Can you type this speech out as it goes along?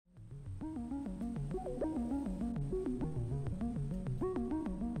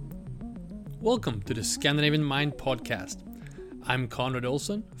Welcome to the Scandinavian Mind podcast. I'm Conrad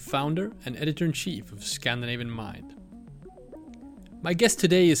Olsson, founder and editor-in-chief of Scandinavian Mind. My guest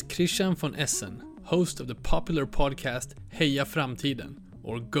today is Christian von Essen, host of the popular podcast Heja Framtiden,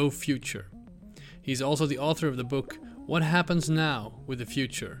 or Go Future. He's also the author of the book What Happens Now with the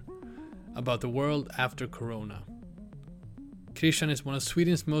Future, about the world after Corona. Christian is one of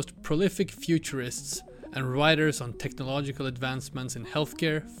Sweden's most prolific futurists and writers on technological advancements in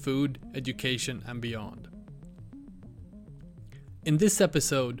healthcare, food, education, and beyond. In this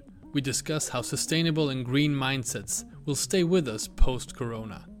episode, we discuss how sustainable and green mindsets will stay with us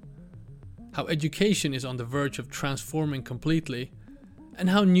post-corona, how education is on the verge of transforming completely, and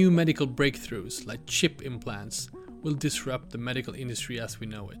how new medical breakthroughs like chip implants will disrupt the medical industry as we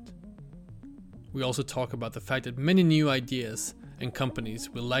know it. We also talk about the fact that many new ideas and companies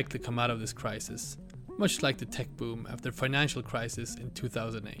will likely come out of this crisis, much like the tech boom after the financial crisis in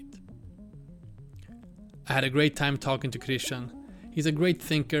 2008. I had a great time talking to Christian. He's a great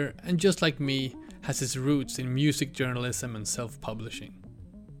thinker and, just like me, has his roots in music journalism and self-publishing.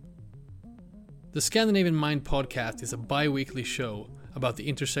 The Scandinavian Mind podcast is a bi-weekly show about the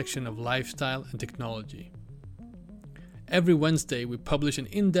intersection of lifestyle and technology. Every Wednesday we publish an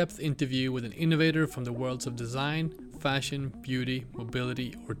in-depth interview with an innovator from the worlds of design, fashion, beauty,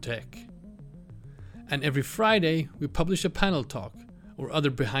 mobility, or tech. And every Friday, we publish a panel talk or other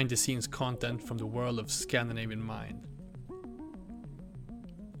behind-the-scenes content from the world of Scandinavian Mind.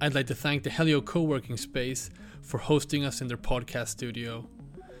 I'd like to thank the Helio co-working space for hosting us in their podcast studio.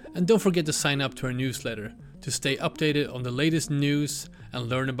 And don't forget to sign up to our newsletter to stay updated on the latest news and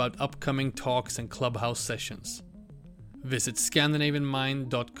learn about upcoming talks and clubhouse sessions. Visit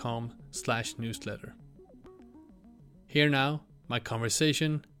scandinavianmind.com/newsletter. Here now, my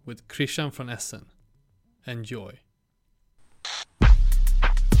conversation with Christian von Essen. Enjoy.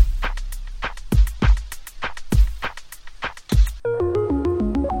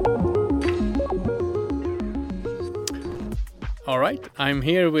 All right, I'm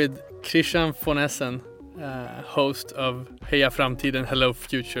here with Christian von Essen, host of Heja Framtiden, Hello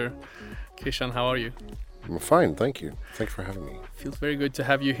Future. Christian, how are you? I'm fine, thank you. Thanks for having me. Feels very good to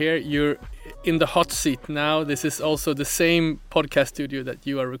have you here. You're in the hot seat now. This is also the same podcast studio that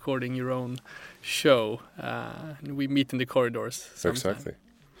you are recording your own show. We meet in the corridors sometime. Exactly.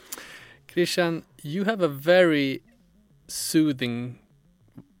 Christian, you have a very soothing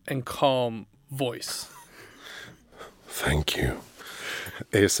and calm voice. Thank you.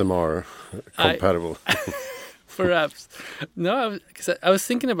 ASMR compatible. Perhaps. No, because I was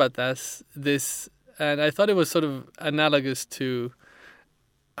thinking about this, and I thought it was sort of analogous to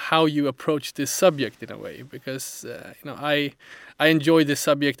how you approach this subject in a way, because I enjoy this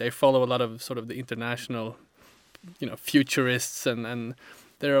subject. I follow a lot of sort of the international, futurists, and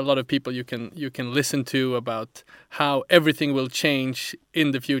there are a lot of people you can listen to about how everything will change in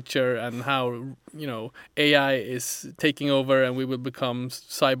the future and how AI is taking over and we will become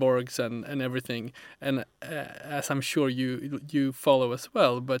cyborgs and everything. And as I'm sure you follow as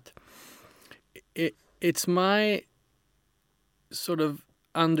well, but it's my sort of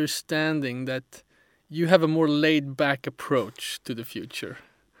understanding that you have a more laid-back approach to the future.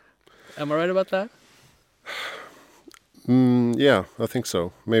 Am I right about that? Yeah, I think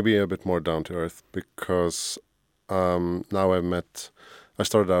so. Maybe a bit more down to earth, because now I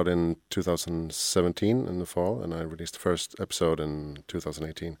started out in 2017 in the fall, and I released the first episode in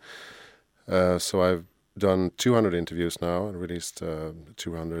 2018. So I've done 200 interviews now and released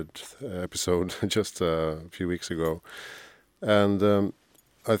 200th episode just a few weeks ago. And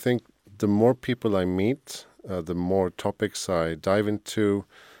I think the more people I meet, the more topics I dive into,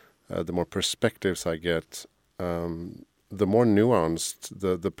 the more perspectives I get, the more nuanced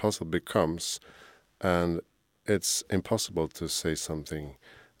the puzzle becomes, and it's impossible to say something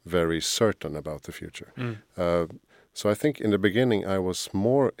very certain about the future. So I think in the beginning I was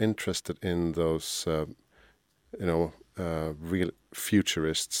more interested in those, real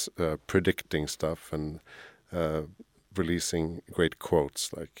futurists predicting stuff and releasing great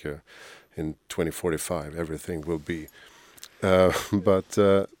quotes like in 2045 everything will be. But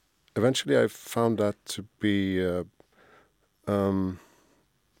eventually I found that to be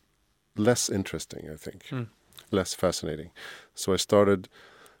less interesting, I think, less fascinating. So I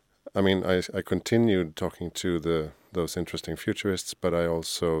continued talking to those interesting futurists, but I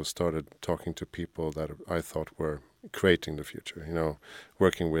also started talking to people that I thought were creating the future,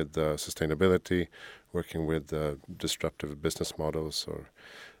 working with sustainability, working with disruptive business models,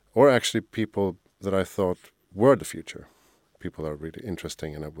 or actually people that I thought were the future. People are really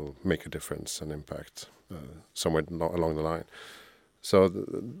interesting and it will make a difference and impact somewhere along the line. So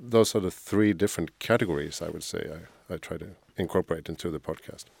those are the three different categories I would say I try to incorporate into the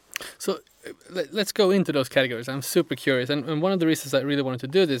podcast. So let's go into those categories. I'm super curious, and one of the reasons I really wanted to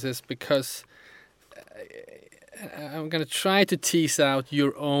do this is because I'm going to try to tease out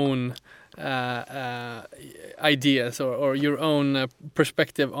your own ideas or your own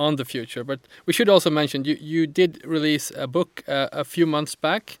perspective on the future. But we should also mention you did release a book a few months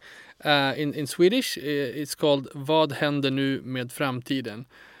back in Swedish. It's called Vad händer nu med framtiden?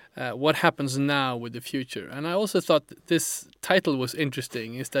 What happens now with the future? And I also thought that this title was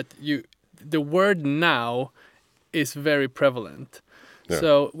interesting, is that the word now is very prevalent. Yeah.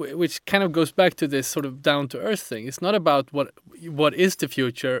 So, which kind of goes back to this sort of down-to-earth thing. It's not about what is the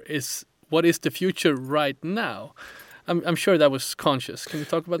future, it's what is the future right now. I'm sure that was conscious. Can you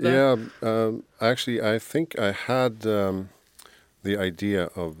talk about that? Yeah, actually, I think I had the idea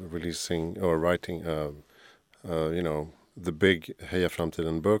of releasing or writing, the big Heja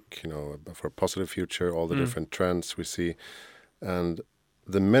Framtiden book, for a positive future, all the different trends we see. And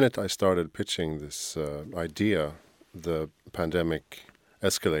the minute I started pitching this idea, the pandemic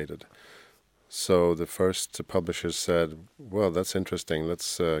escalated. So the first publishers said, well, that's interesting.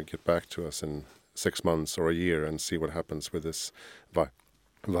 Let's get back to us in 6 months or a year and see what happens with this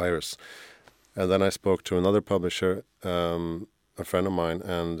virus. And then I spoke to another publisher, a friend of mine,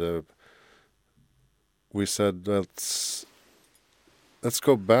 and we said, let's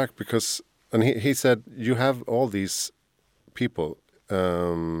go back because, and he said, you have all these people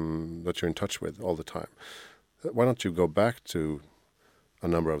that you're in touch with all the time. Why don't you go back to a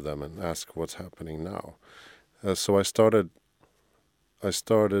number of them and ask what's happening now? So I started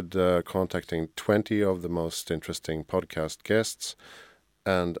contacting 20 of the most interesting podcast guests,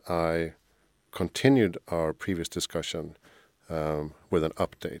 and I continued our previous discussion with an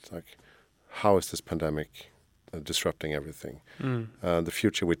update, like how is this pandemic disrupting everything? The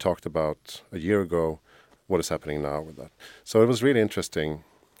future we talked about a year ago, what is happening now with that? So it was really interesting.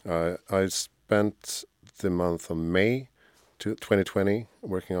 I spent the month of May 2020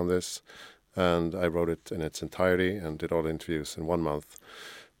 working on this, and I wrote it in its entirety and did all the interviews in 1 month.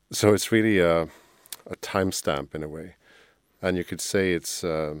 So it's really a timestamp in a way, and you could say it's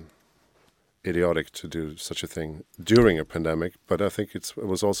idiotic to do such a thing during a pandemic, but I think it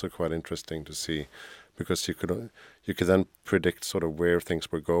was also quite interesting to see, because you could then predict sort of where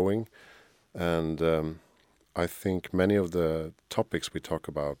things were going, and I think many of the topics we talk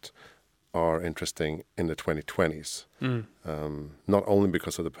about are interesting in the 2020s, not only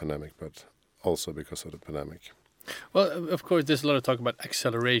because of the pandemic, but also because of the pandemic. Well, of course, there's a lot of talk about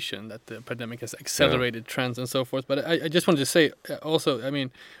acceleration, that the pandemic has accelerated trends and so forth. But I just wanted to say also, I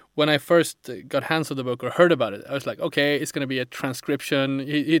mean, when I first got hands on the book or heard about it, I was like, okay, it's going to be a transcription.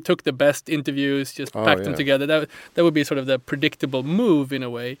 He took the best interviews, just packed them together. That would be sort of the predictable move in a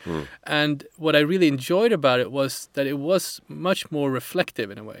way. And what I really enjoyed about it was that it was much more reflective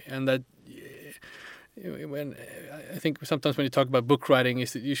in a way, and that when I think sometimes when you talk about book writing,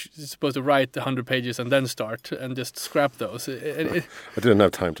 is that you're supposed to write 100 pages and then start and just scrap those. I didn't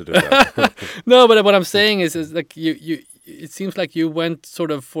have time to do that. No, but what I'm saying is like you. It seems like you went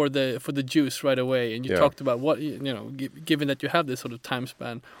sort of for the juice right away, and you talked about what given that you have this sort of time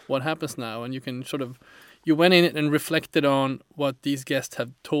span, what happens now, and you can sort of you went in and reflected on what these guests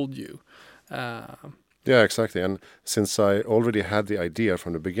have told you. Yeah, exactly. And since I already had the idea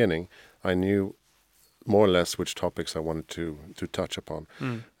from the beginning, I knew more or less which topics I wanted to touch upon.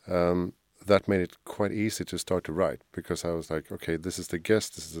 That made it quite easy to start to write, because I was like, okay, this is the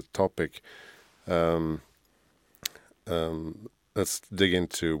guest, this is the topic. Let's dig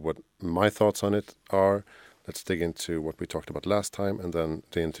into what my thoughts on it are. Let's dig into what we talked about last time, and then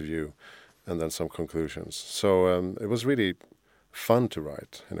the interview, and then some conclusions. So it was really fun to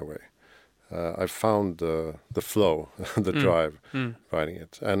write in a way. I found the flow, the drive, writing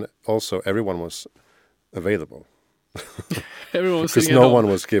it, and also everyone was available. Everyone was because sitting at home. one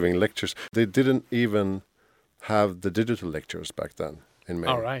was giving lectures. They didn't even have the digital lectures back then in May.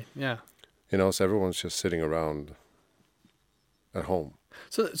 All right, yeah. So everyone's just sitting around at home.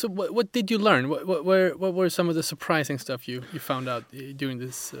 So what did you learn? What were some of the surprising stuff you found out during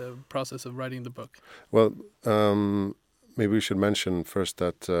this process of writing the book? Well, maybe we should mention first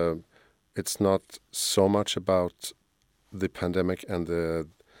that it's not so much about the pandemic and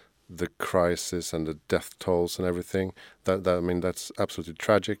the crisis and the death tolls and everything. That's absolutely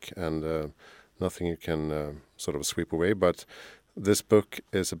tragic and nothing you can sort of sweep away. But this book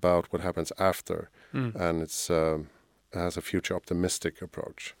is about what happens after, and it has a future optimistic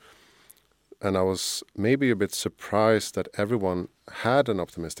approach. And I was maybe a bit surprised that everyone had an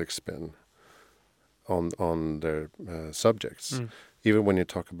optimistic spin on their subjects. even when you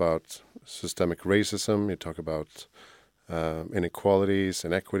talk about systemic racism, you talk about inequalities,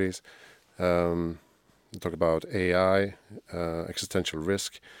 inequities, you talk about AI, existential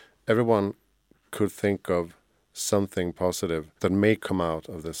risk, everyone could think of something positive that may come out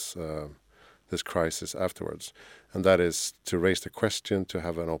of this crisis afterwards, and that is to raise the question, to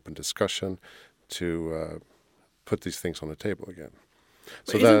have an open discussion, to put these things on the table again.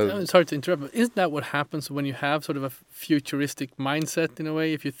 So sorry to interrupt, but isn't that what happens when you have sort of a futuristic mindset in a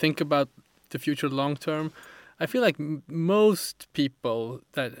way? If you think about the future long term, I feel like most people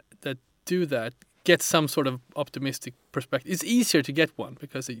that do that get some sort of optimistic perspective. It's easier to get one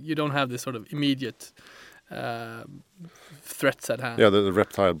because you don't have this sort of immediate threats at hand. Yeah, the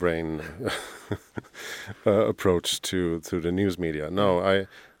reptile brain approach to the news media. No,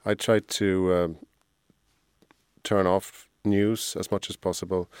 I try to turn off news as much as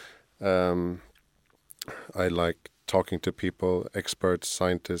possible. I like talking to people, experts,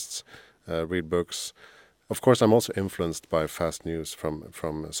 scientists, read books. Of course, I'm also influenced by fast news from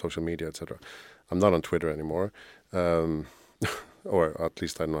social media, etc. I'm not on Twitter anymore, or at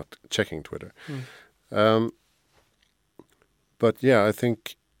least I'm not checking Twitter. But yeah, I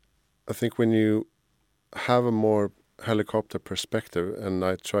think when you have a more helicopter perspective, and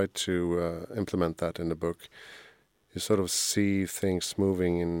I try to implement that in the book, you sort of see things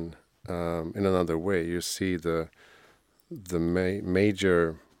moving in another way. You see the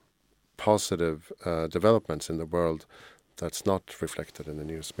major positive developments in the world that's not reflected in the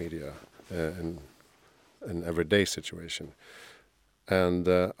news media in an everyday situation. And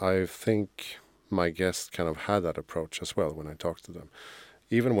I think my guests kind of had that approach as well when I talked to them.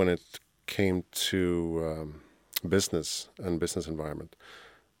 Even when it came to business and business environment,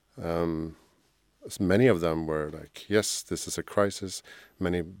 many of them were like, yes, this is a crisis.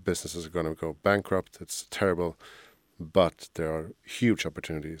 Many businesses are going to go bankrupt. It's terrible. But there are huge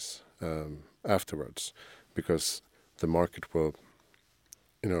opportunities afterwards, because the market will,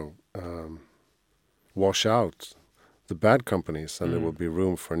 wash out the bad companies, and there will be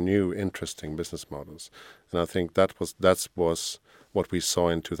room for new, interesting business models. And I think that was what we saw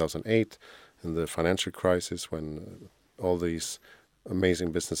in 2008 in the financial crisis, when all these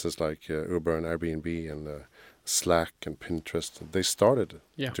amazing businesses like Uber and Airbnb and Slack and Pinterest, they started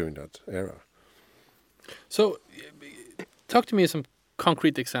during that era. So, talk to me some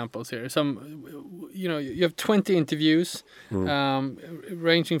concrete examples here. You have 20 interviews,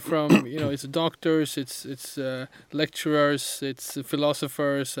 ranging from it's doctors, it's lecturers, it's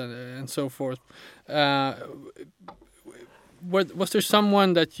philosophers, and so forth. Was there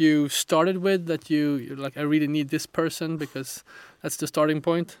someone that you started with that you're like, I really need this person because that's the starting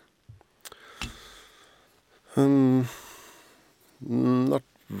point? Not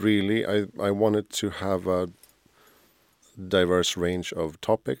really. I wanted to have a diverse range of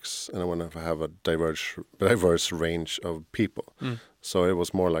topics, and I want to have a diverse range of people. So it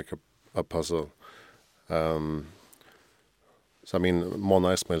was more like a puzzle. So I mean, Mona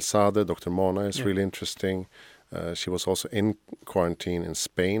Esmailzadeh, Dr. Mona is really interesting. She was also in quarantine in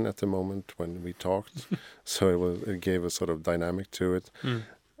Spain at the moment when we talked, so it gave a sort of dynamic to it.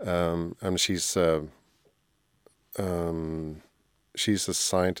 And she's a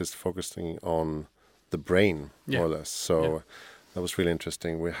scientist focusing on the brain, more or less. So that was really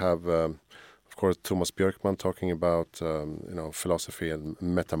interesting. We have, of course, Thomas Björkman talking about philosophy and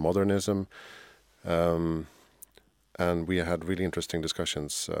metamodernism. And we had really interesting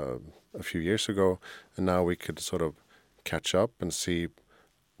discussions a few years ago, and now we could sort of catch up and see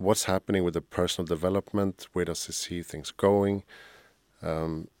what's happening with the personal development. Where does he see things going?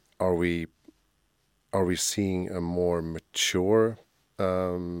 Are we seeing a more mature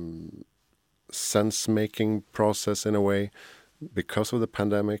sense-making process in a way because of the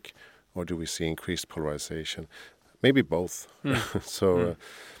pandemic, or do we see increased polarization? Maybe both. So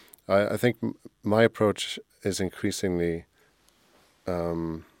I think my approach is increasingly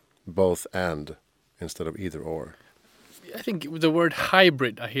both and instead of either or. I think the word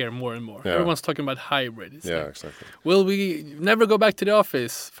hybrid I hear more and more. Everyone's talking about hybrid. It's exactly. Will we never go back to the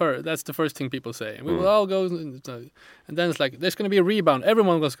office? That's the first thing people say. We will all go, and then it's like there's going to be a rebound.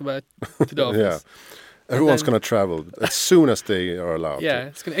 Everyone wants to go back to the office. Everyone's going to travel as soon as they are allowed.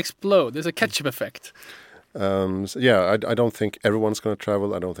 It's going to explode. There's a ketchup effect. I don't think everyone's going to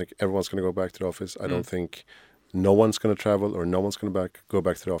travel. I don't think everyone's going to go back to the office. I don't think no one's going to travel or no one's going to go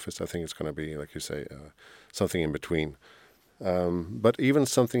back to the office. I think it's going to be, like you say, something in between. But even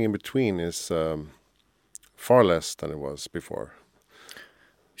something in between is far less than it was before.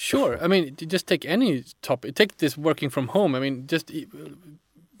 Sure. I mean, just take any topic. Take this working from home. I mean, just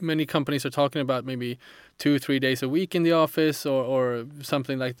many companies are talking about maybe 2-3 days a week in the office or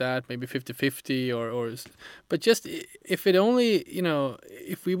something like that, maybe 50-50 but just if it only,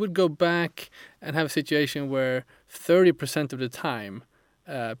 if we would go back and have a situation where 30% of the time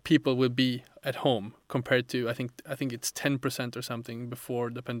people will be at home compared to I think it's 10% or something before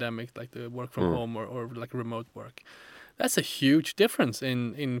the pandemic, like the work from home or like remote work. That's a huge difference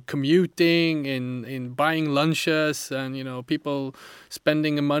in commuting, in buying lunches, and people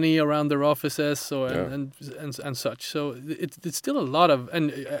spending money around their offices and such. So it's still a lot of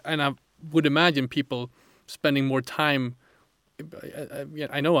and I would imagine people spending more time.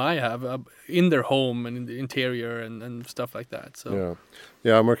 I know I have in their home and in the interior and stuff like that. So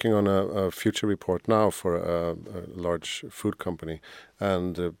I'm working on a future report now for a large food company,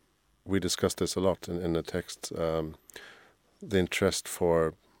 and we discussed this a lot in the text. The interest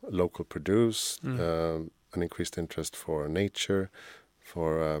for local produce, an increased interest for nature,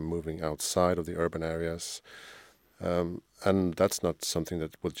 for moving outside of the urban areas, and that's not something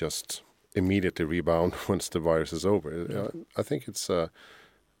that will just immediately rebound once the virus is over. I think it's a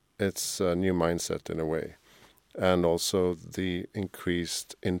new mindset in a way, and also the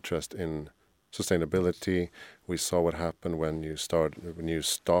increased interest in sustainability. We saw what happened when you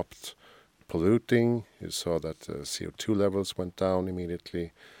stopped polluting. You saw that CO2 levels went down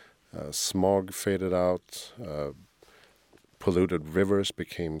immediately. Smog faded out. Polluted rivers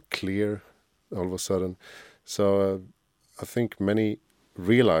became clear all of a sudden. So I think many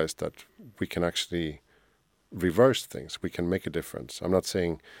realized that we can actually reverse things. We can make a difference. I'm not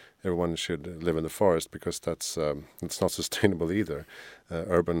saying everyone should live in the forest, because it's not sustainable either.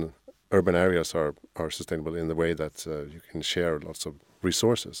 Urban areas are sustainable in the way that you can share lots of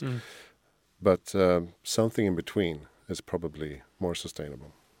resources. But something in between is probably more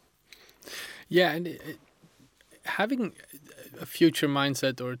sustainable. Yeah, and having a future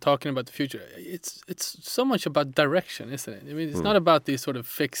mindset or talking about the future, it's so much about direction, isn't it? I mean, it's not about these sort of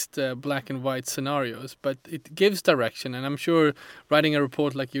fixed black and white scenarios, but it gives direction. And I'm sure writing a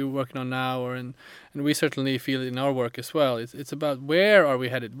report like you're working on now, and we certainly feel it in our work as well, it's about where are we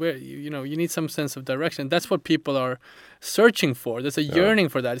headed? Where you need some sense of direction. That's what people are searching for. There's a yearning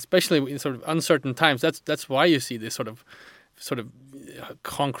for that, especially in sort of uncertain times. That's why you see this sort of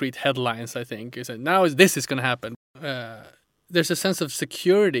concrete headlines. I think is that now this is going to happen. There's a sense of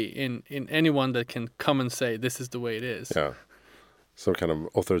security in anyone that can come and say this is the way it is. Yeah, some kind of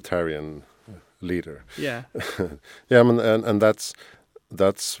authoritarian leader. Yeah, yeah. I mean, and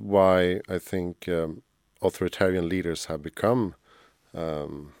that's why I think authoritarian leaders have become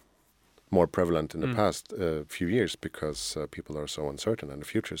more prevalent in the past few years, because people are so uncertain and the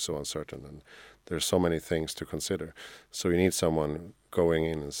future is so uncertain, and there's so many things to consider. So you need someone going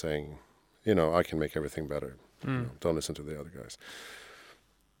in and saying, I can make everything better. Don't listen to the other guys.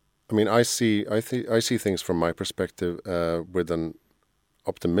 I mean, I see things from my perspective with an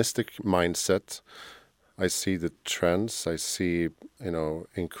optimistic mindset. I see the trends. I see,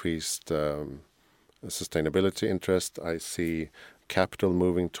 increased sustainability interest. I see capital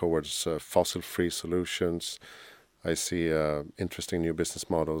moving towards fossil-free solutions. I see interesting new business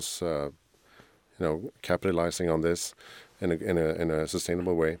models, capitalizing on this in a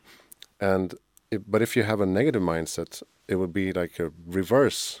sustainable way. But if you have a negative mindset, it would be like a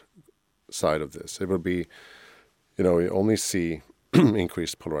reverse side of this. It would be, you only see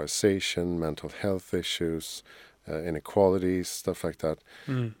increased polarization, mental health issues, inequalities, stuff like that,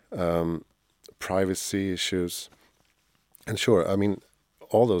 privacy issues. And sure, I mean,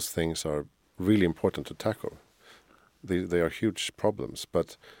 all those things are really important to tackle. They are huge problems,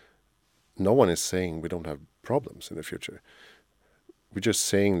 but no one is saying we don't have problems in the future. We're just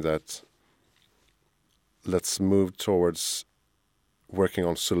saying that let's move towards working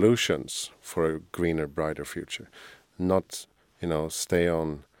on solutions for a greener, brighter future. Not, stay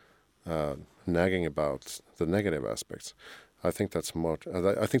on nagging about the negative aspects. I think that's more.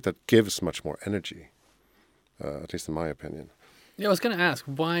 I think that gives much more energy, at least in my opinion. Yeah, I was going to ask,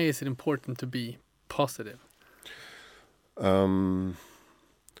 why is it important to be positive?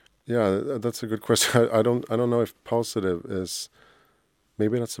 Yeah, that's a good question. I don't know if positive is.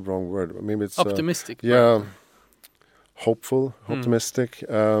 Maybe that's the wrong word. Maybe it's optimistic. Yeah, hopeful, optimistic.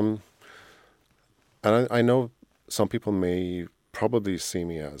 And I know some people may probably see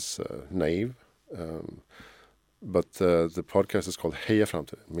me as naive, but the podcast is called Heja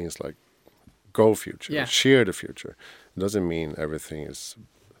Framtiden. It means like go future, cheer the future. It doesn't mean everything is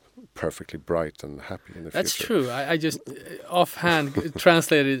perfectly bright and happy in the future. That's true. I just offhand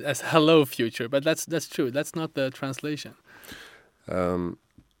translated it as hello future, but that's true. That's not the translation.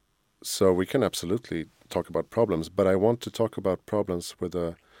 So we can absolutely talk about problems, but I want to talk about problems with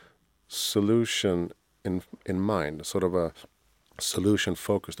a solution in mind, sort of a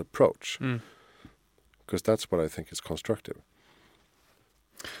solution-focused approach, because that's what I think is constructive.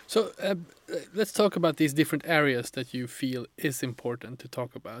 So let's talk about these different areas that you feel is important to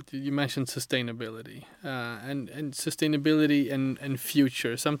talk about. You mentioned sustainability and sustainability and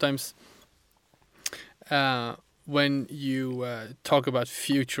future. Sometimes when you talk about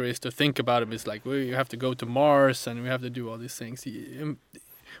futurists or think about them, it's like, well, you have to go to Mars and we have to do all these things.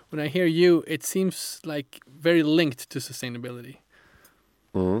 When I hear you, it seems like very linked to sustainability.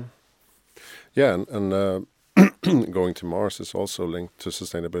 Mm-hmm. Yeah, and going to Mars is also linked to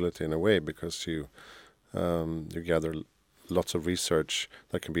sustainability in a way, because you gather lots of research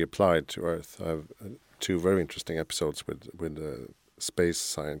that can be applied to Earth. I have 2 very interesting episodes with space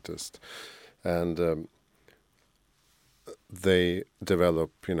scientists, and they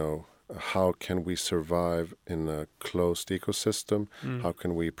develop, how can we survive in a closed ecosystem? How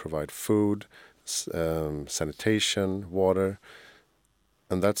can we provide food, sanitation, water?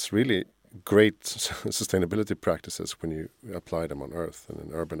 And that's really great sustainability practices when you apply them on Earth and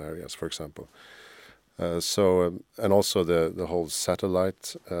in urban areas, for example. And also the whole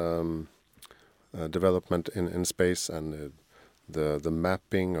satellite development in space, and the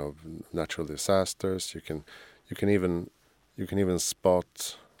mapping of natural disasters. You can even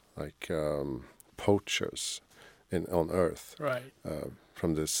spot like poachers on Earth, right,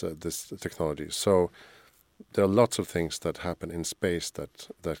 from this technology. So there are lots of things that happen in space that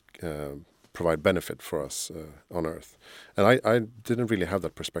provide benefit for us on Earth, and I didn't really have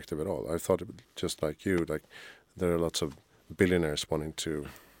that perspective at all. I thought, just like you, like there are lots of billionaires wanting to,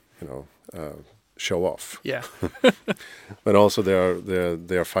 show off. Yeah. But also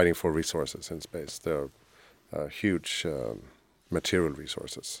they are fighting for resources in space. There are huge material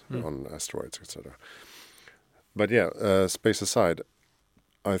resources on asteroids, etc. But yeah, space aside,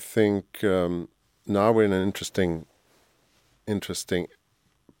 I think now we're in an interesting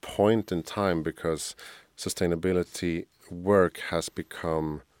point in time, because sustainability work has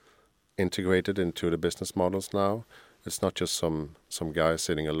become integrated into the business models now. It's not just some guy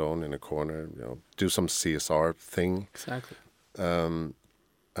sitting alone in a corner, do some CSR thing. Exactly. And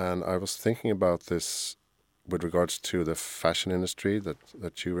I was thinking about this with regards to the fashion industry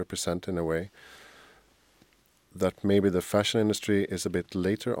that you represent, in a way, that maybe the fashion industry is a bit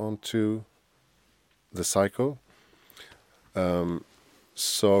later onto the cycle.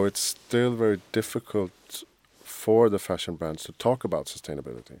 So it's still very difficult for the fashion brands to talk about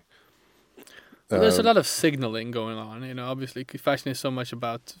sustainability. Well, there's a lot of signaling going on. Obviously, fashion is so much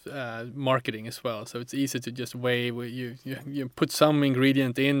about marketing as well. So it's easy to just you put some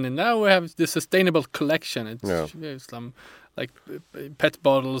ingredient in, and now we have the sustainable collection. It's some like PET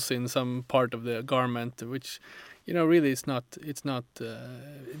bottles in some part of the garment, which really it's not. It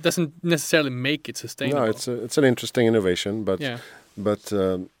doesn't necessarily make it sustainable. No, it's an interesting innovation, but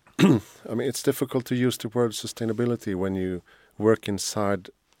I mean, it's difficult to use the word sustainability when you work inside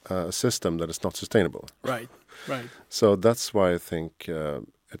a system that is not sustainable. Right. So that's why I think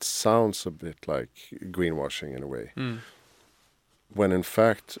it sounds a bit like greenwashing in a way. When in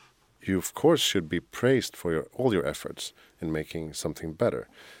fact, you of course should be praised for all your efforts in making something better.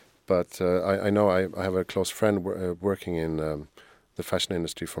 But I know I have a close friend working in the fashion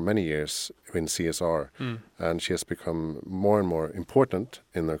industry for many years in CSR, and she has become more and more important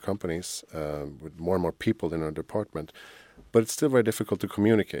in their companies with more and more people in her department. But it's still very difficult to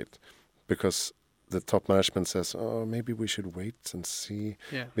communicate, because the top management says, oh, maybe we should wait and see.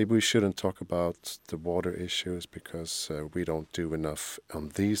 Yeah. Maybe we shouldn't talk about the water issues because we don't do enough on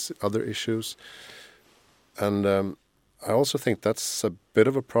these other issues. And I also think that's a bit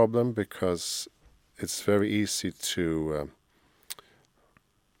of a problem, because it's very easy to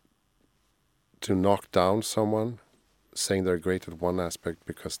knock down someone saying they're great at one aspect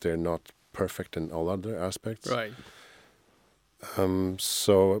because they're not perfect in all other aspects. Right.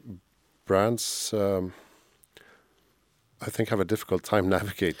 So brands, I think, have a difficult time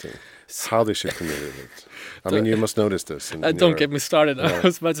navigating how they should communicate. I mean, you must notice this. Don't get me started. Yeah. I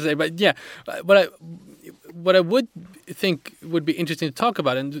was about to say, but yeah, what I would think would be interesting to talk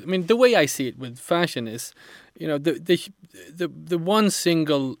about, and I mean, the way I see it with fashion is, the one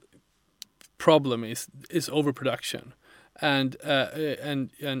single problem is overproduction. and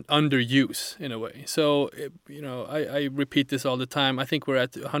underuse in a way. So I repeat this all the time. I think we're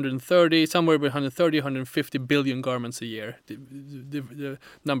at 130, somewhere between 130, 150 billion garments a year. The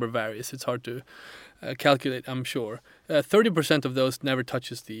number varies. It's hard to calculate, I'm sure. 30% of those never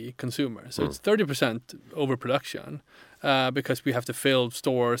touches the consumer. So it's 30% overproduction because we have to fill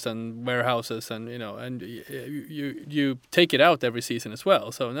stores and warehouses and you take it out every season as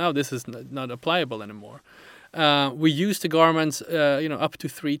well. So now this is not applicable anymore. We use the garments up to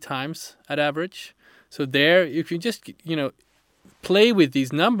 3 times at average. So there, if you just play with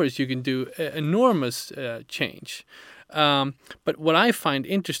these numbers, you can do enormous change. But what I find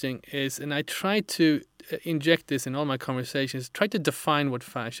interesting is, and I try to inject this in all my conversations, try to define what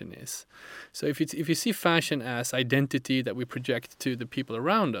fashion is. So if you see fashion as identity that we project to the people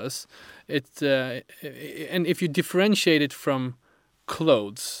around us, and if you differentiate it from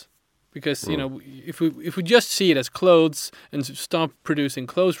clothes, because if we just see it as clothes and stop producing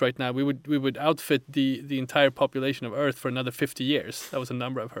clothes right now, we would outfit the entire population of Earth for another 50 years. That was a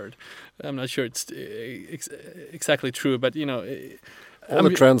number I've heard. I'm not sure it's exactly true, but all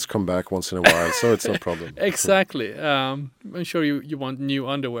the trends come back once in a while, so it's no problem. Exactly. I'm sure you want new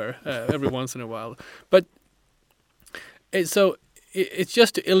underwear every once in a while, but it's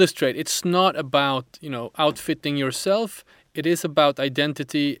just to illustrate. It's not about outfitting yourself. It is about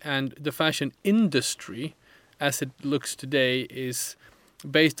identity, and the fashion industry, as it looks today, is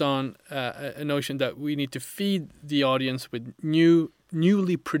based on a notion that we need to feed the audience with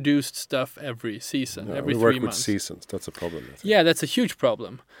newly produced stuff every season, every 3 months. We work with seasons. That's a problem. Yeah, that's a huge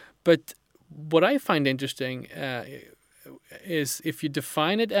problem. But what I find interesting is if you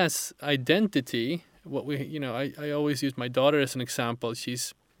define it as identity. I always use my daughter as an example.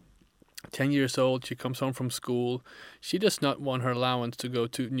 She's 10 years old. She comes home from school. She does not want her allowance to go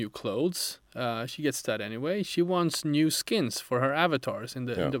to new clothes. She gets that anyway. She wants new skins for her avatars in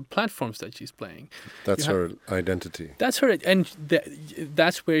the platforms that she's playing. That's her identity. That's her, and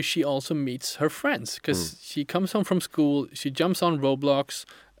that's where she also meets her friends, because she comes home from school. She jumps on Roblox.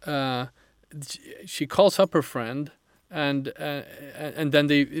 She calls up her friend, and then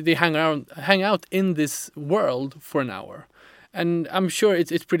they hang out in this world for an hour. And I'm sure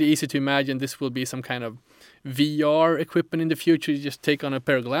it's pretty easy to imagine this will be some kind of VR equipment in the future. You just take on a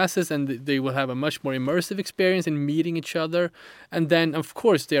pair of glasses and they will have a much more immersive experience in meeting each other. And then, of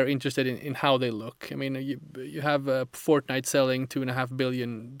course, they are interested in how they look. I mean, you have Fortnite selling $2.5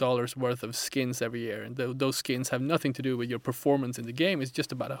 billion worth of skins every year. And those skins have nothing to do with your performance in the game. It's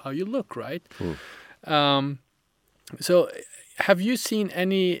just about how you look, right? So have you seen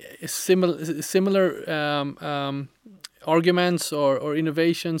any similar arguments or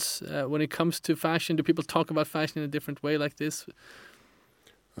innovations when it comes to fashion? Do people talk about fashion in a different way like this?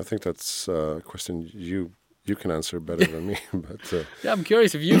 I think that's a question you can answer better than me. But yeah, I'm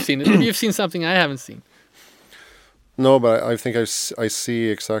curious if you've seen it. If you've seen something I haven't seen. No, but I think I see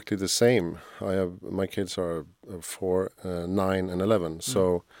exactly the same. My kids are 4, 9, and 11.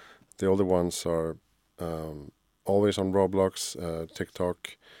 So the older ones are always on Roblox,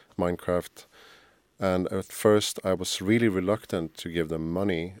 TikTok, Minecraft. And at first, I was really reluctant to give them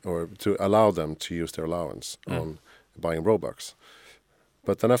money or to allow them to use their allowance on buying Robux.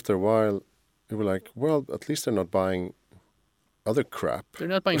 But then after a while, they were like, well, at least they're not buying other crap. They're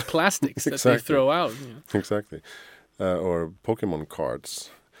not buying plastics that they throw out. Exactly. Or Pokemon cards.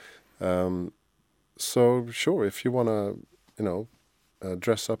 So sure, if you want to,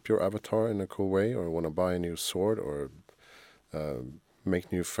 dress up your avatar in a cool way, or want to buy a new sword, or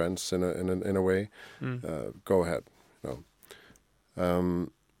make new friends in a way, go ahead.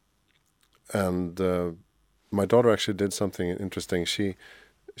 And my daughter actually did something interesting.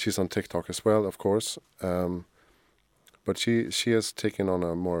 She's on TikTok as well, of course, but she has taken on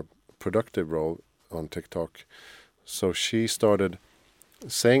a more productive role on TikTok. So she started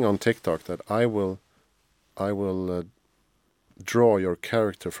saying on TikTok that I will draw your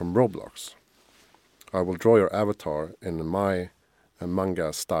character from Roblox. I will draw your avatar in my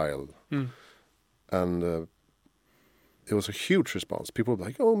manga style. And it was a huge response. People were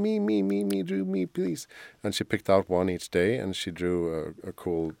like, oh, me, drew me, please. And she picked out one each day, and she drew a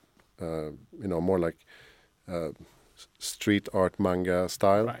cool, more like street art manga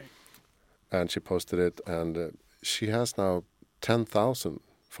style. Right. And she posted it, and she has now 10,000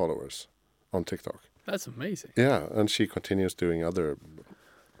 followers on TikTok. That's amazing. Yeah, and she continues doing other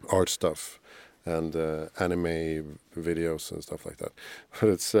art stuff and anime videos and stuff like that. But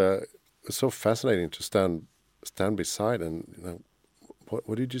it's so fascinating to stand beside and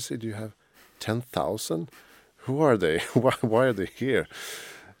what did you say? Do you have 10,000? Who are they? Why are they here?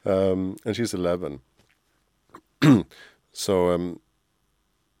 And she's 11. So,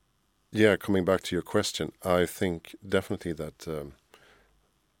 yeah, coming back to your question, I think definitely that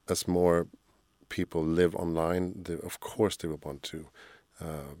as more people live online, of course they will want to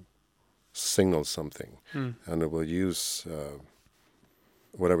signal something, and they will use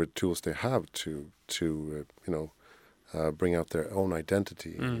whatever tools they have to bring out their own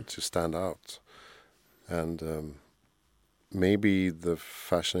identity and to stand out. And maybe the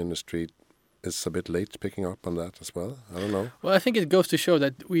fashion industry is a bit late picking up on that as well. I don't know. Well, I think it goes to show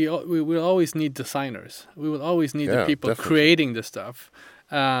that we will always need designers. We will always need the people definitely creating the stuff,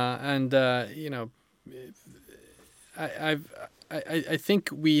 I think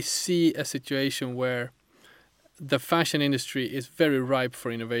we see a situation where the fashion industry is very ripe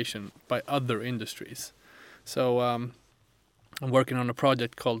for innovation by other industries. So I'm working on a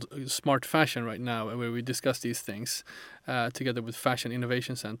project called Smart Fashion right now, where we discuss these things together with Fashion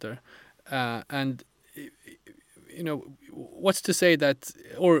Innovation Center. And what's to say that,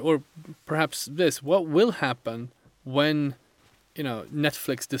 or perhaps this, what will happen when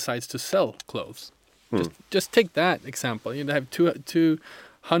Netflix decides to sell clothes? Just take that example. They have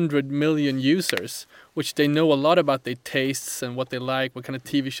 200 million users, which they know a lot about their tastes and what they like, what kind of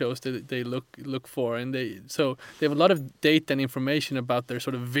TV shows they look for, and they have a lot of data and information about their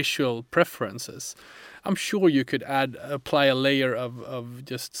sort of visual preferences. I'm sure you could apply a layer of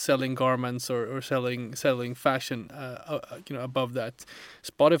just selling garments or selling fashion, above that.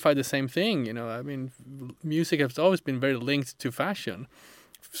 Spotify, the same thing. I mean, music has always been very linked to fashion.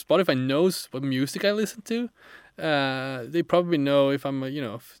 Spotify knows what music I listen to. They probably know if I'm,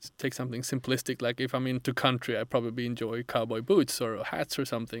 take something simplistic, like if I'm into country, I probably enjoy cowboy boots or hats or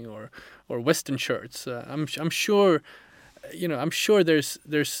something, or Western shirts. I'm sure, I'm sure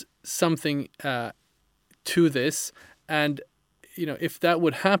there's something to this, and if that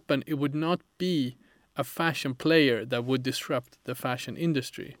would happen, it would not be a fashion player that would disrupt the fashion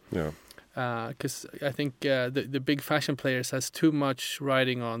industry. Yeah. Because I think the big fashion players has too much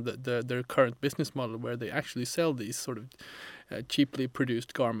riding on their current business model, where they actually sell these sort of cheaply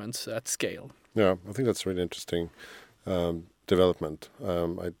produced garments at scale. Yeah, I think that's a really interesting development.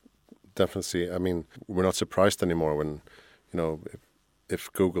 I definitely see. I mean, we're not surprised anymore when, if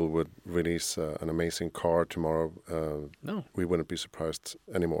Google would release an amazing car tomorrow, No, we wouldn't be surprised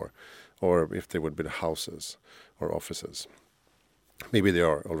anymore. Or if they would build houses or offices. Maybe they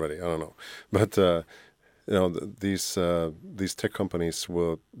are already. I don't know, but these tech companies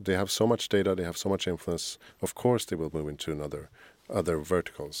they have so much data, they have so much influence. Of course, they will move into other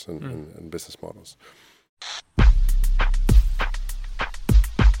verticals and business models.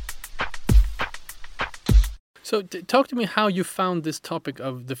 So talk to me how you found this topic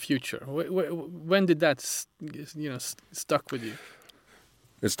of the future. When did that stuck with you?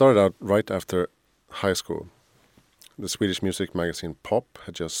 It started out right after high school. The Swedish music magazine Pop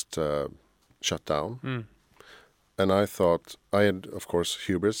had just shut down. And I thought, I had, of course,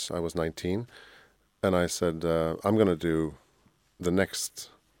 hubris. I was 19. And I said, I'm going to do the next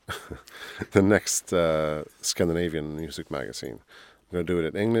Scandinavian music magazine. I'm going to do it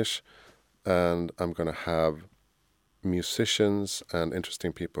in English. And I'm going to have musicians and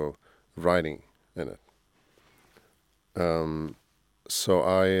interesting people writing in it. So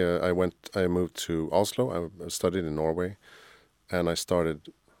I moved to Oslo. I studied in Norway, and I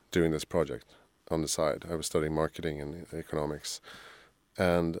started doing this project on the side. I was studying marketing and economics,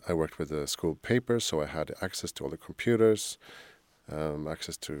 and I worked with the school paper, so I had access to all the computers,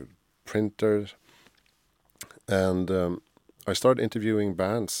 access to printers, and I started interviewing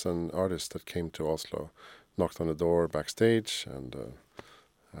bands and artists that came to Oslo, knocked on the door backstage, and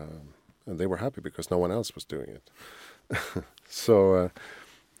they were happy because no one else was doing it. So,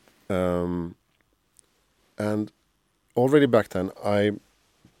 and already back then, I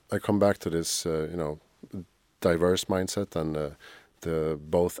come back to this, diverse mindset and the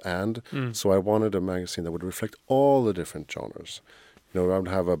both and. So I wanted a magazine that would reflect all the different genres. I would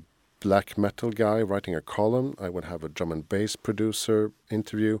have a black metal guy writing a column. I would have a drum and bass producer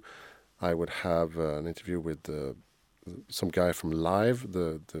interview. I would have an interview with some guy from Live,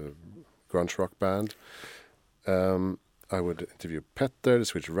 the grunge rock band. I would interview Petter, the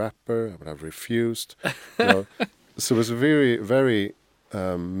Swedish rapper. I would have Refused. So it was a very, very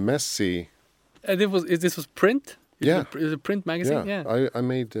messy. And this was print? Yeah. It was a print magazine? Yeah. I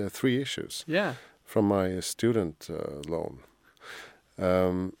made 3 issues. Yeah. From my student loan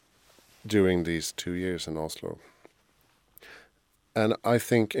during these 2 years in Oslo. And I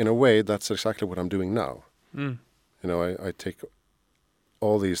think, in a way, that's exactly what I'm doing now. I take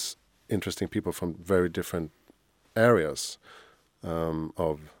all these interesting people from very different areas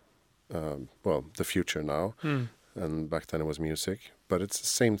of the future now, and back then it was music. But it's the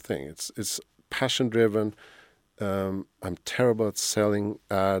same thing. It's passion driven. I'm terrible at selling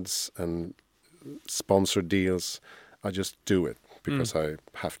ads and sponsor deals. I just do it because I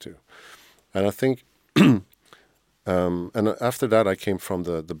have to. And I think, and after that, I came from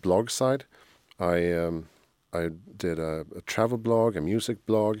the blog side. I did a travel blog, a music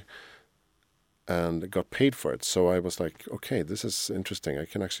blog, and got paid for it. So I was like, okay, this is interesting. I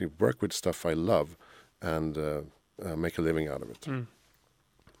can actually work with stuff I love and make a living out of it.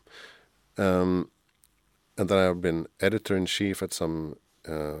 And then I've been editor-in-chief at some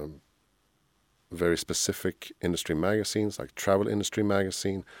very specific industry magazines, like Travel Industry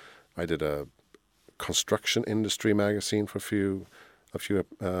Magazine. I did a construction industry magazine for a few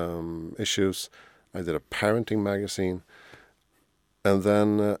issues. I did a parenting magazine. And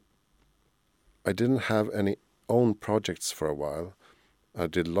then I didn't have any own projects for a while. I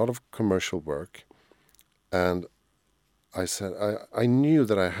did a lot of commercial work. And I said, I knew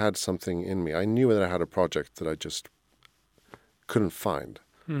that I had something in me. I knew that I had a project that I just couldn't find.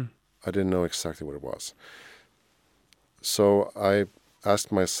 I didn't know exactly what it was. So I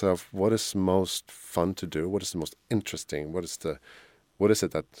asked myself, what is most fun to do? What is the most interesting? What is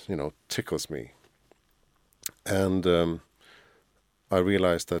it that, tickles me? And I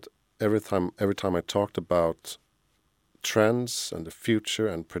realized that every time I talked about trends and the future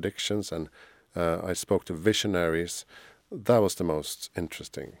and predictions, and I spoke to visionaries, that was the most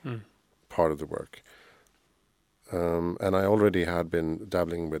interesting part of the work. And I already had been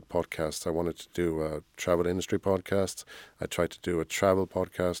dabbling with podcasts. I wanted to do a travel industry podcast. I tried to do a travel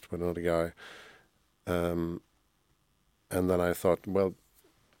podcast with another guy. And then I thought, well,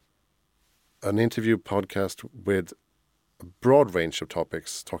 an interview podcast with a broad range of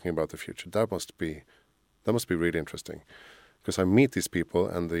topics talking about the future, that must be really interesting. Because I meet these people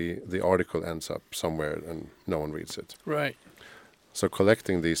and the article ends up somewhere and no one reads it. Right. So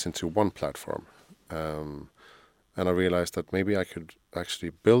collecting these into one platform. And I realized that maybe I could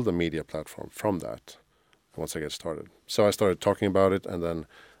actually build a media platform from that once I get started. So I started talking about it, and then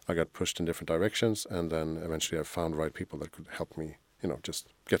I got pushed in different directions, and then eventually I found the right people that could help me, just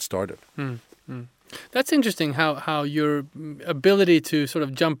get started. That's interesting how your ability to sort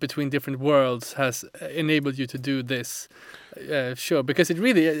of jump between different worlds has enabled you to do this show, because it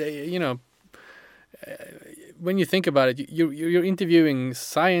really, when you think about it, you're interviewing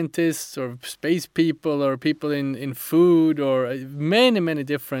scientists or space people or people in food or many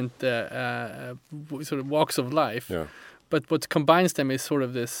different sort of walks of life. Yeah. But what combines them is sort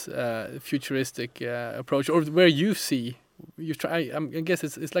of this futuristic approach, or where you see. You try. I guess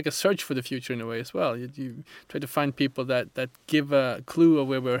it's like a search for the future in a way as well. You try to find people that give a clue of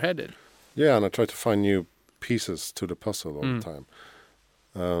where we're headed. Yeah, and I try to find new pieces to the puzzle all the time.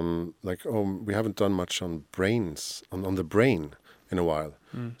 We haven't done much on brains, on the brain in a while.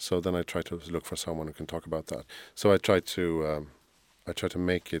 So then I try to look for someone who can talk about that. So I try to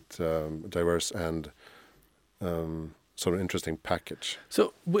make it diverse and sort of interesting package.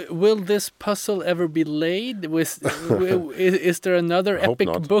 So will this puzzle ever be laid? Is there another epic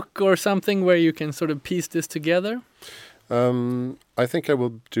book or something where you can sort of piece this together? I think I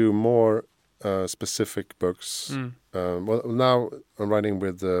will do more specific books. Well, now I'm writing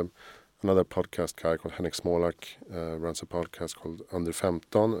with another podcast guy called Henrik Smolak. Runs a podcast called Under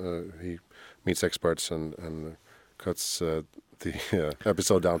 15. He meets experts and cuts the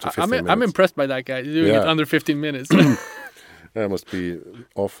episode down to 15 minutes. I'm impressed by that guy doing it under 15 minutes. That must be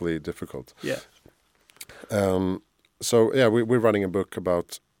awfully difficult. Yeah. We're running a book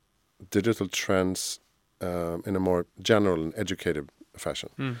about digital trends in a more general and educative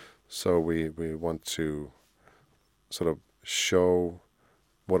fashion. So we want to sort of show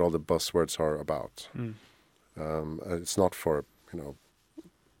what all the buzzwords are about. It's not for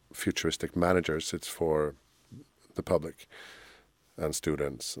futuristic managers. It's for the public and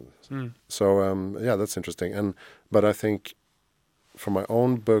students. So that's interesting. But I think for my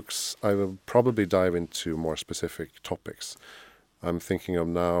own books, I will probably dive into more specific topics. I'm thinking of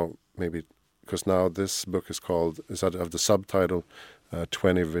now maybe because now this book is of the subtitle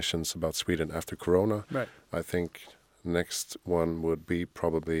 20 Visions About Sweden After Corona. Right. I think next one would be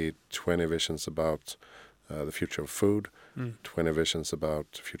probably 20 visions about the future of food, 20 visions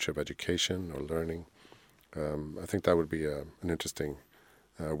about the future of education or learning. I think that would be an interesting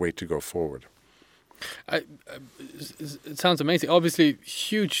way to go forward. It sounds amazing. Obviously,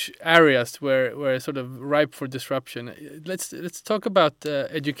 huge areas where sort of ripe for disruption. Let's talk about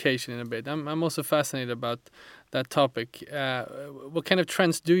education in a bit. I'm also fascinated about that topic. What kind of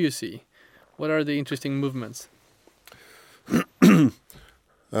trends do you see? What are the interesting movements?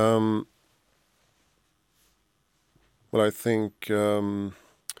 Well, I think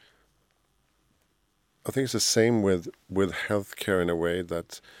it's the same with healthcare in a way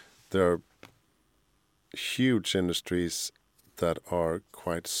that there are huge industries that are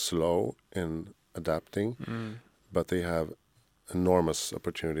quite slow in adapting, but they have enormous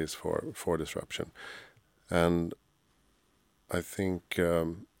opportunities for disruption. And I think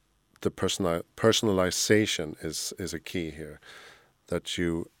the personalization is a key here. That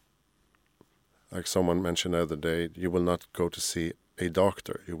you, like someone mentioned the other day, you will not go to see a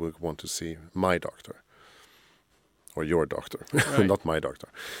doctor. You will want to see my doctor. Or your doctor, Right. not my doctor.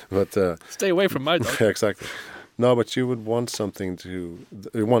 But Stay away from my dog. exactly. No, but you would want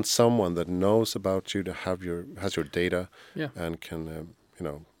you want someone that knows about you, has your data, Yeah. and can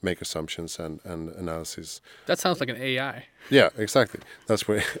make assumptions and analysis. That sounds like an AI. Yeah, exactly. That's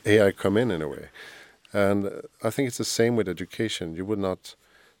where AI come in a way, and I think it's the same with education. You would not.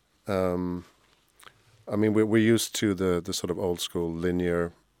 I mean, we're used to the sort of old school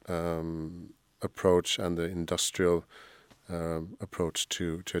linear approach and the industrial approach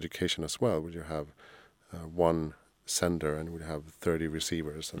to education as well, where you have one sender and we have 30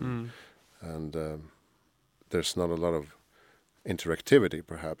 receivers, and there's not a lot of interactivity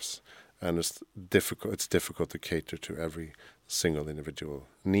perhaps, and it's difficult to cater to every single individual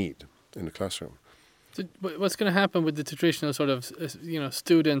need in the classroom. So what's going to happen with the traditional sort of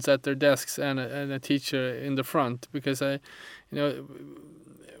students at their desks and a teacher in the front? Because one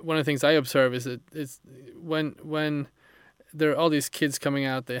of the things I observe is that it's when there are all these kids coming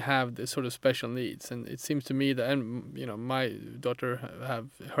out, they have this sort of special needs, and it seems to me that, and my daughter have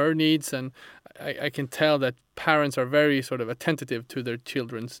her needs, and I can tell that parents are very sort of attentive to their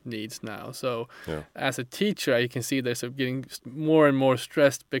children's needs now. So as a teacher, I can see they're sort of getting more and more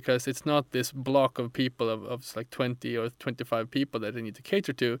stressed because it's not this block of people of like 20 or 25 people that they need to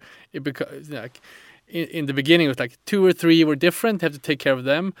cater to. It becomes like, in the beginning, it was like 2 or 3 were different, have to take care of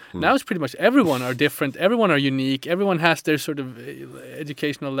them. Now it's pretty much everyone are different, everyone are unique, everyone has their sort of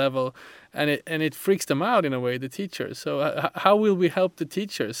educational level, and it freaks them out in a way, the teachers. So how will we help the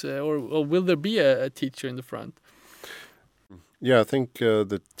teachers, or will there be a teacher in the front? Yeah, I think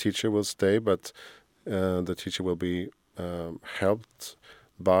the teacher will stay, but the teacher will be helped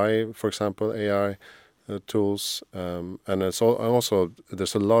by, for example, AI tools, and it's also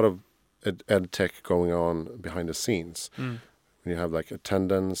there's a lot of ed tech going on behind the scenes. You have like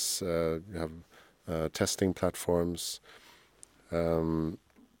attendance, you have testing platforms.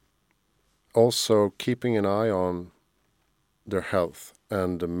 Also, keeping an eye on their health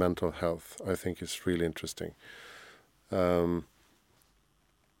and the mental health, I think, is really interesting. Having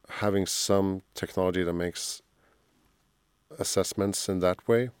some technology that makes assessments in that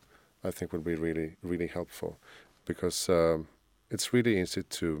way, I think would be really, really helpful, because it's really easy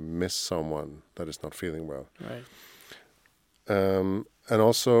to miss someone that is not feeling well. Right. And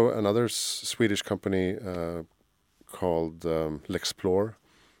also another Swedish company called Lexplore.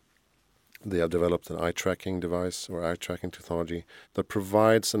 They have developed an eye tracking device or eye tracking technology that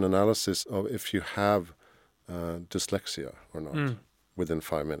provides an analysis of if you have dyslexia or not within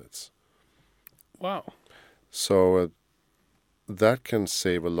 5 minutes. Wow. So that can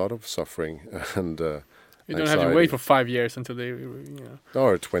save a lot of suffering and you don't anxiety. have to wait for 5 years until they,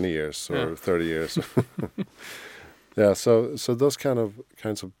 or 20 years or 30 years. Yeah, so those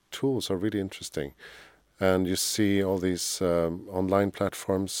kinds of tools are really interesting, and you see all these online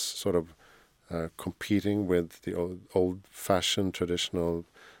platforms sort of competing with the old-fashioned traditional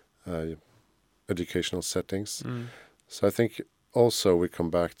educational settings. So I think also we come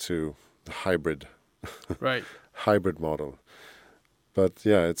back to the hybrid, right, hybrid model. But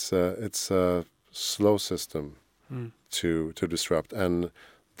yeah, it's a slow system to disrupt, and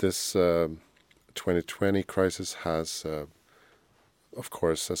this 2020 crisis has, of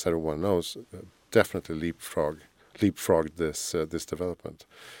course, as everyone knows, definitely leapfrogged this development.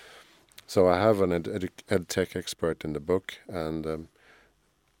 So I have an ed tech expert in the book, and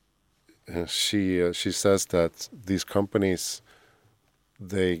she says that these companies,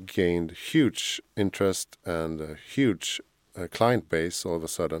 they gained huge interest and a huge client base all of a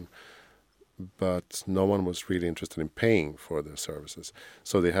sudden, but no one was really interested in paying for their services.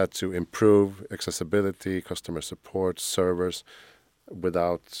 So they had to improve accessibility, customer support, servers,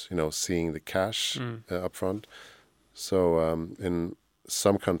 without seeing the cash up front. So in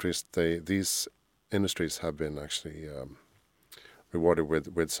some countries, these industries have been actually rewarded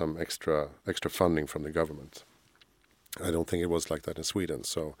with some extra funding from the government. I don't think it was like that in Sweden.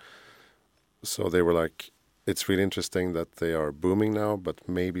 So they were like, it's really interesting that they are booming now, but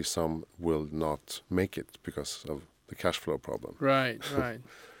maybe some will not make it because of the cash flow problem. Right.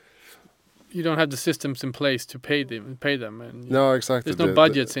 you don't have the systems in place to pay them, and No, exactly. there's no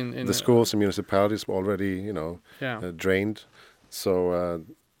budgets in the schools and municipalities were already, drained. So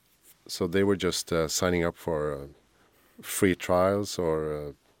they were just signing up for free trials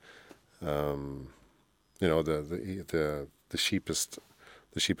or, the cheapest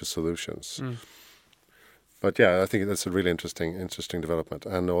solutions. But yeah, I think that's a really interesting development.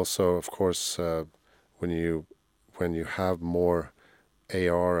 And also, of course, when you have more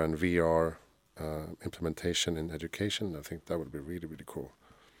AR and VR implementation in education, I think that would be really, really cool.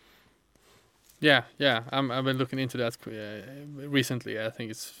 Yeah. I've been looking into that recently. I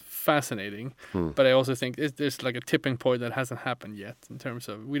think it's fascinating, but I also think there's like a tipping point that hasn't happened yet in terms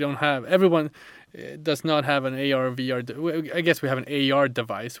of everyone does not have an AR or VR. I guess we have an AR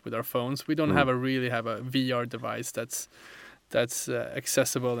device with our phones. We don't really have a VR device that's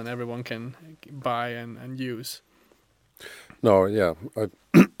accessible and everyone can buy and use. No, yeah, I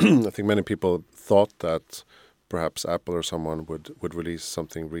think many people thought that perhaps Apple or someone would release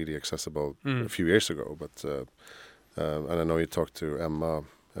something really accessible a few years ago, but and I know you talked to Emma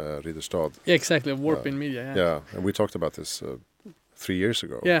Ridderstad. Yeah, exactly, Warp in Media. Yeah, and we talked about this 3 years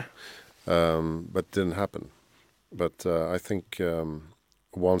ago. Yeah, but it didn't happen. But I think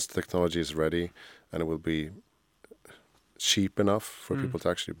once the technology is ready and it will be cheap enough for people to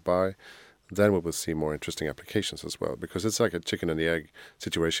actually buy, then we will see more interesting applications as well. Because it's like a chicken and the egg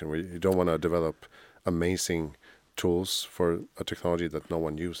situation where you don't want to develop amazing tools for a technology that no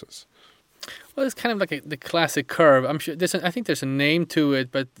one uses. Well, it's kind of like the classic curve. I'm sure I think there's a name to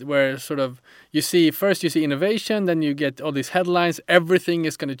it, but where sort of you see innovation, then you get all these headlines. Everything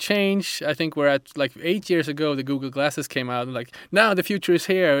is going to change. I think we're at like 8 years ago, the Google Glasses came out, and like now the future is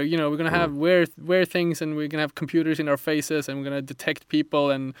here. We're going to have wear things, and we're going to have computers in our faces, and we're going to detect people,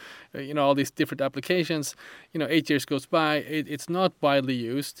 and all these different applications. 8 years goes by, it's not widely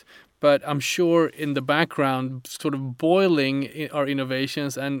used. But I'm sure in the background, sort of boiling are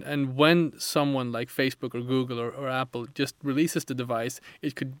innovations. And when someone like Facebook or Google or Apple just releases the device,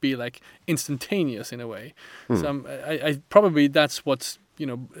 it could be like instantaneous in a way. So I probably that's what's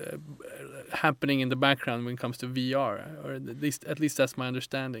happening in the background when it comes to VR, or at least that's my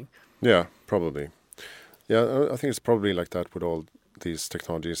understanding. Yeah, probably. Yeah, I think it's probably like that with all these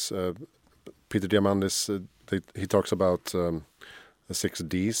technologies. Peter Diamandis, he talks about the 6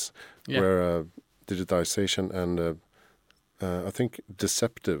 Ds, where digitization and I think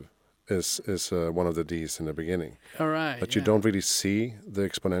deceptive is one of the Ds in the beginning. All right. But you don't really see the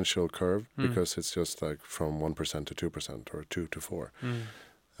exponential curve because it's just like from 1% to 2% or 2 to 4.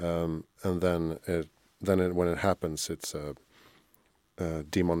 And then when it happens, it's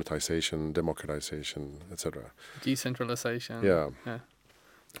demonetization, democratization, etc. Decentralization. Yeah.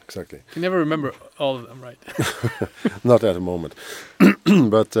 Exactly. You never remember all of them, right? Not at the moment.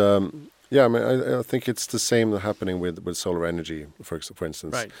 But I mean, I think it's the same happening with solar energy, for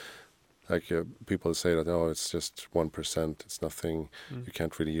instance. Right. Like people say that, it's just 1%, it's nothing, you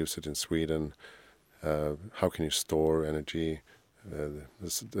can't really use it in Sweden. How can you store energy?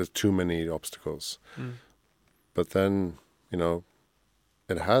 There's too many obstacles. But then, it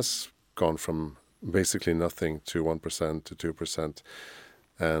has gone from basically nothing to 1% to 2%.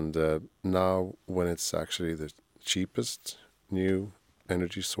 And now when it's actually the cheapest new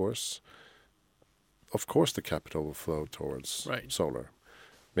energy source, of course the capital will flow towards solar.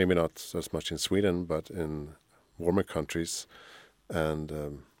 Maybe not as much in Sweden, but in warmer countries. And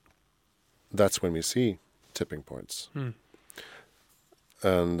that's when we see tipping points.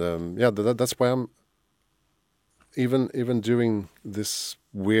 And that's why I'm even during this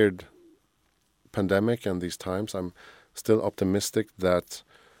weird pandemic and these times, I'm still optimistic that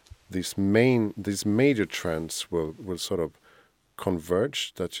these major trends will sort of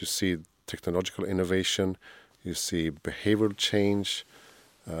converge, that you see technological innovation, you see behavioral change,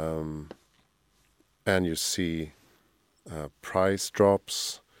 and you see price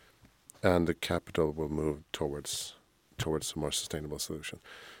drops, and the capital will move towards a more sustainable solution.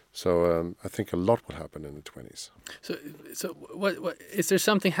 So I think a lot will happen in the 20s. So what is there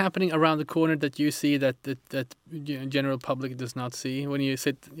something happening around the corner that you see that general public does not see when you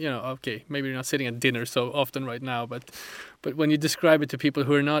sit? Okay, maybe you're not sitting at dinner so often right now, but when you describe it to people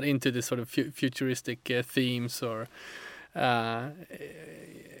who are not into this sort of futuristic themes, or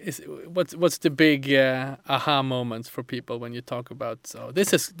what's the big aha moments for people when you talk about? So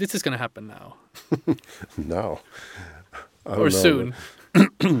this is going to happen now. Now. Or soon.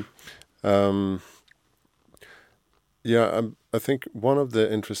 I think one of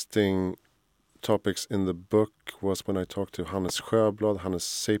the interesting topics in the book was when I talked to Hannes Sjöblad. Hannes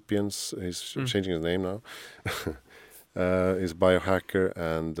Sapiens, he's changing his name now. He's a biohacker,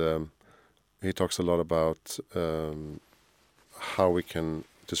 and he talks a lot about how we can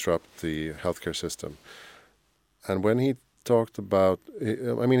disrupt the healthcare system. And when he talked about,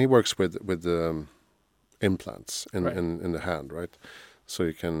 he works with implants in the hand, right? So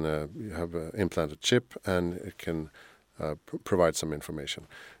you can you have an implanted chip, and it can provide some information.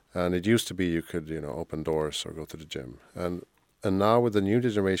 And it used to be you could open doors or go to the gym, and now with the new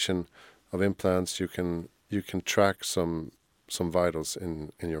generation of implants, you can track some vitals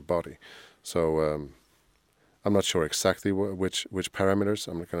in your body. So I'm not sure exactly which parameters.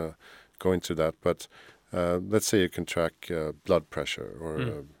 I'm not going to go into that, but let's say you can track blood pressure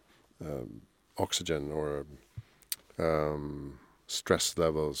or oxygen or stress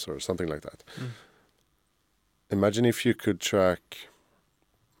levels or something like that. Imagine if you could track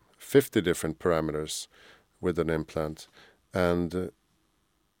 50 different parameters with an implant, and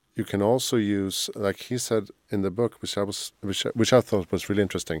you can also use, like he said in the book, which I thought was really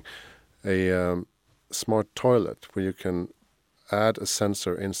interesting, a smart toilet where you can add a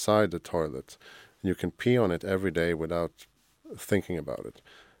sensor inside the toilet, and you can pee on it every day without thinking about it,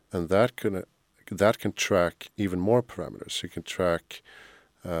 and that can track even more parameters. You can track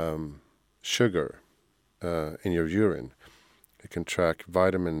sugar in your urine. It can track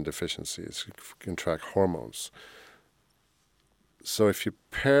vitamin deficiencies. It can track hormones. So if you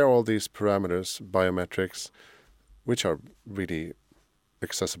pair all these parameters, biometrics, which are really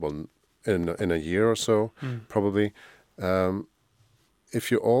accessible in a year or so, probably,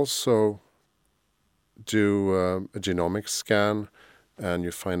 if you also do a genomic scan and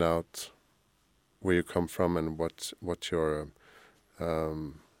you find out where you come from and what your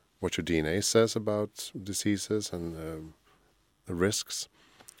DNA says about diseases and the risks,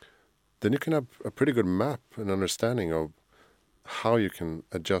 then you can have a pretty good map and understanding of how you can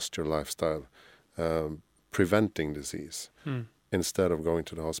adjust your lifestyle, preventing disease instead of going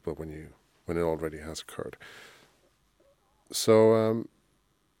to the hospital when it already has occurred. So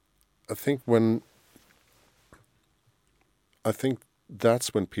I think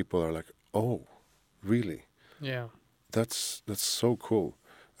that's when people are like, oh, really? Yeah. That's so cool,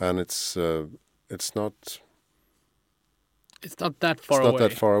 and it's not. It's not that far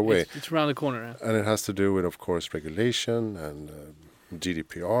away. It's around the corner. Yeah. And it has to do with, of course, regulation and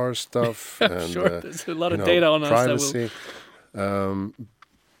GDPR stuff. And, sure, there's a lot of data on privacy.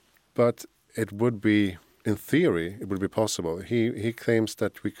 But it would be, in theory, it would be possible. He claims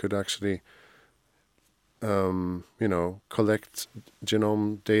that we could actually, collect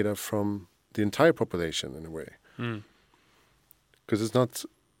genome data from the entire population in a way. Because it's not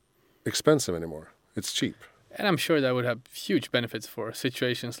expensive anymore. It's cheap. And I'm sure that would have huge benefits for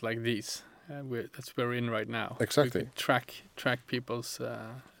situations like these. That's where we're in right now. Exactly. Track people's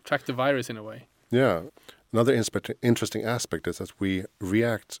track the virus in a way. Yeah. Another interesting aspect is that we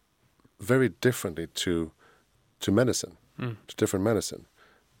react very differently to medicine, to different medicine,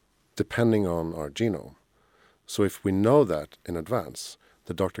 depending on our genome. So if we know that in advance,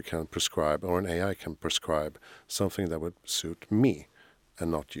 the doctor can prescribe, or an AI can prescribe, something that would suit me and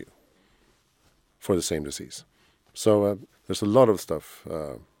not you, for the same disease. So there's a lot of stuff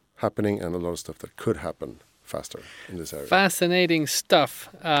happening, and a lot of stuff that could happen faster in this area. Fascinating stuff.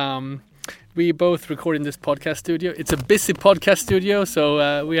 We both record in this podcast studio. It's a busy podcast studio,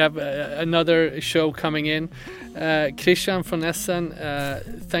 so we have another show coming in. Christian von Essen,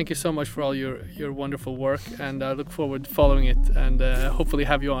 thank you so much for all your wonderful work, and I look forward to following it, and hopefully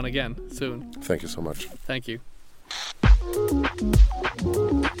have you on again soon. Thank you so much. Thank you.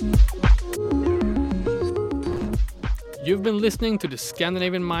 You've been listening to the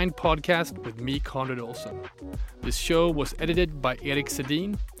Scandinavian Mind podcast with me, Conrad Olsen. This show was edited by Erik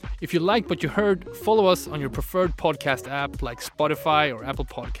Sedin. If you liked what you heard, follow us on your preferred podcast app like Spotify or Apple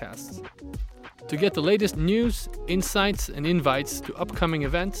Podcasts. To get the latest news, insights, and invites to upcoming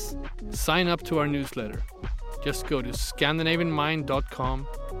events, sign up to our newsletter. Just go to scandinavianmind.com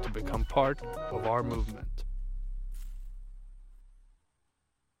to become part of our movement.